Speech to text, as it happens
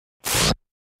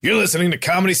You're listening to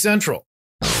Comedy Central.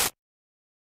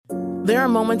 There are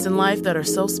moments in life that are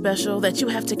so special that you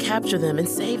have to capture them and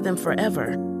save them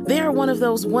forever. They are one of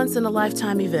those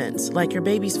once-in-a-lifetime events, like your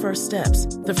baby's first steps,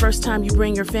 the first time you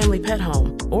bring your family pet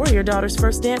home, or your daughter's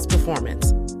first dance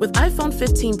performance. With iPhone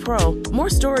 15 Pro, more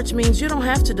storage means you don't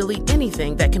have to delete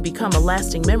anything that can become a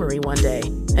lasting memory one day.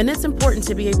 And it's important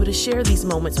to be able to share these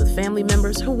moments with family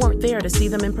members who weren't there to see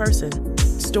them in person.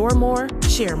 Store more,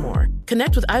 share more.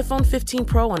 Connect with iPhone 15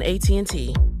 Pro on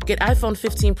AT&T. Get iPhone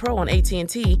 15 Pro on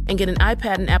AT&T and get an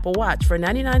iPad and Apple Watch for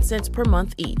 99 cents per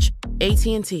month each.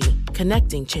 AT&T.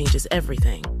 Connecting changes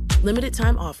everything. Limited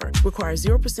time offer. Requires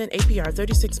 0% APR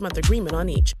 36-month agreement on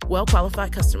each.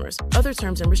 Well-qualified customers. Other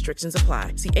terms and restrictions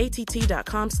apply. See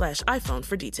att.com/iPhone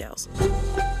for details.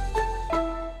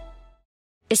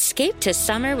 Escape to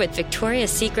summer with Victoria's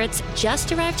Secret's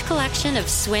just-arrived collection of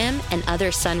swim and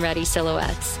other sun-ready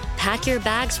silhouettes. Pack your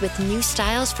bags with new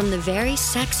styles from the Very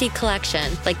Sexy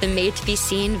collection, like the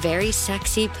made-to-be-seen Very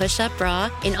Sexy push-up bra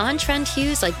in on-trend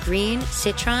hues like green,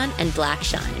 citron, and black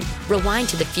shine. Rewind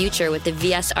to the future with the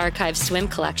VS Archive swim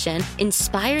collection,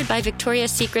 inspired by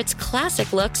Victoria's Secret's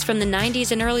classic looks from the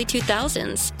 90s and early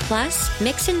 2000s. Plus,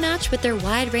 mix and match with their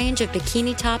wide range of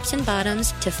bikini tops and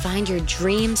bottoms to find your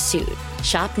dream suit.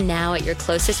 Shop now at your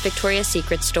closest Victoria's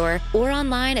Secret store or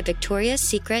online at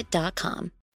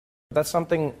victoriassecret.com. That's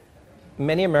something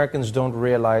many Americans don't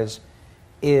realize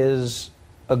is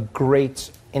a great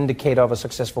indicator of a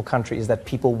successful country, is that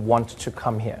people want to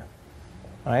come here,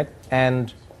 right?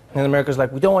 And America's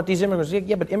like, we don't want these immigrants.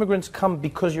 Yeah, but immigrants come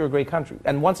because you're a great country.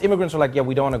 And once immigrants are like, yeah,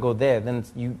 we don't want to go there, then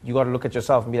you got to look at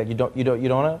yourself and be like, you don't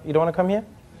want to come here?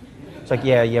 It's like,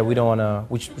 yeah, we don't want to.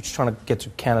 We're just trying to get to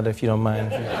Canada, if you don't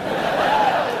mind.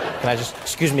 Can I just,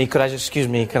 excuse me, I'm just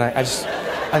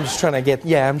trying to get,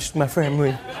 I'm just my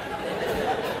family.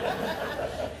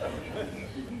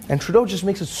 And Trudeau just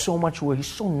makes it so much worse. He's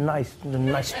so nice, with a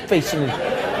nice face. And he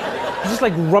just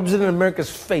like rubs it in America's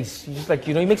face. He's just like,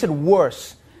 he makes it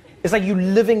worse. It's like you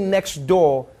living next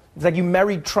door. It's like you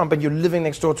married Trump and you're living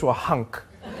next door to a hunk.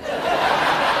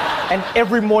 And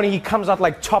every morning he comes out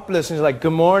like topless and he's like,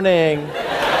 good morning.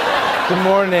 Good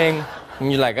morning.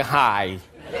 And you're like, hi.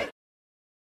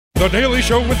 The Daily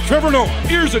Show with Trevor Noah,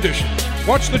 Ears Edition.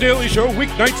 Watch The Daily Show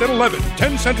weeknights at 11,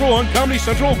 10 Central on Comedy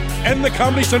Central and the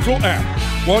Comedy Central app.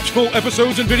 Watch full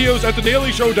episodes and videos at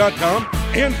thedailyshow.com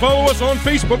and follow us on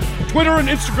Facebook, Twitter, and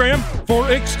Instagram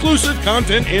for exclusive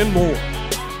content and more.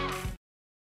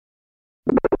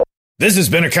 This has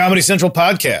been a Comedy Central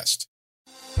podcast.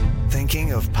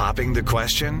 Thinking of popping the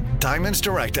question? Diamonds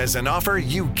Direct has an offer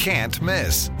you can't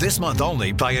miss. This month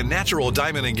only, buy a natural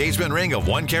diamond engagement ring of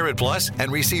 1 carat plus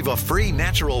and receive a free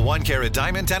natural 1 carat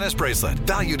diamond tennis bracelet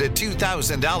valued at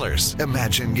 $2,000.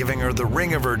 Imagine giving her the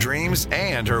ring of her dreams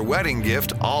and her wedding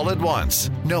gift all at once.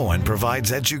 No one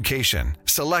provides education,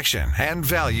 selection, and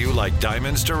value like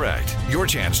Diamonds Direct. Your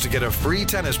chance to get a free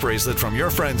tennis bracelet from your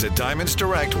friends at Diamonds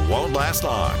Direct won't last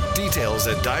long. Details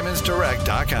at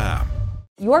diamondsdirect.com.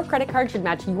 Your credit card should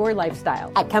match your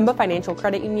lifestyle. At Kemba Financial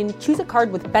Credit Union, choose a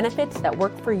card with benefits that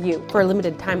work for you. For a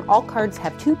limited time, all cards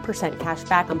have 2% cash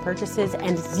back on purchases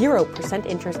and 0%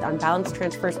 interest on balance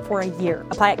transfers for a year.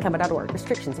 Apply at Kemba.org.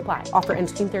 Restrictions apply. Offer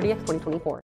ends June 30th, 2024.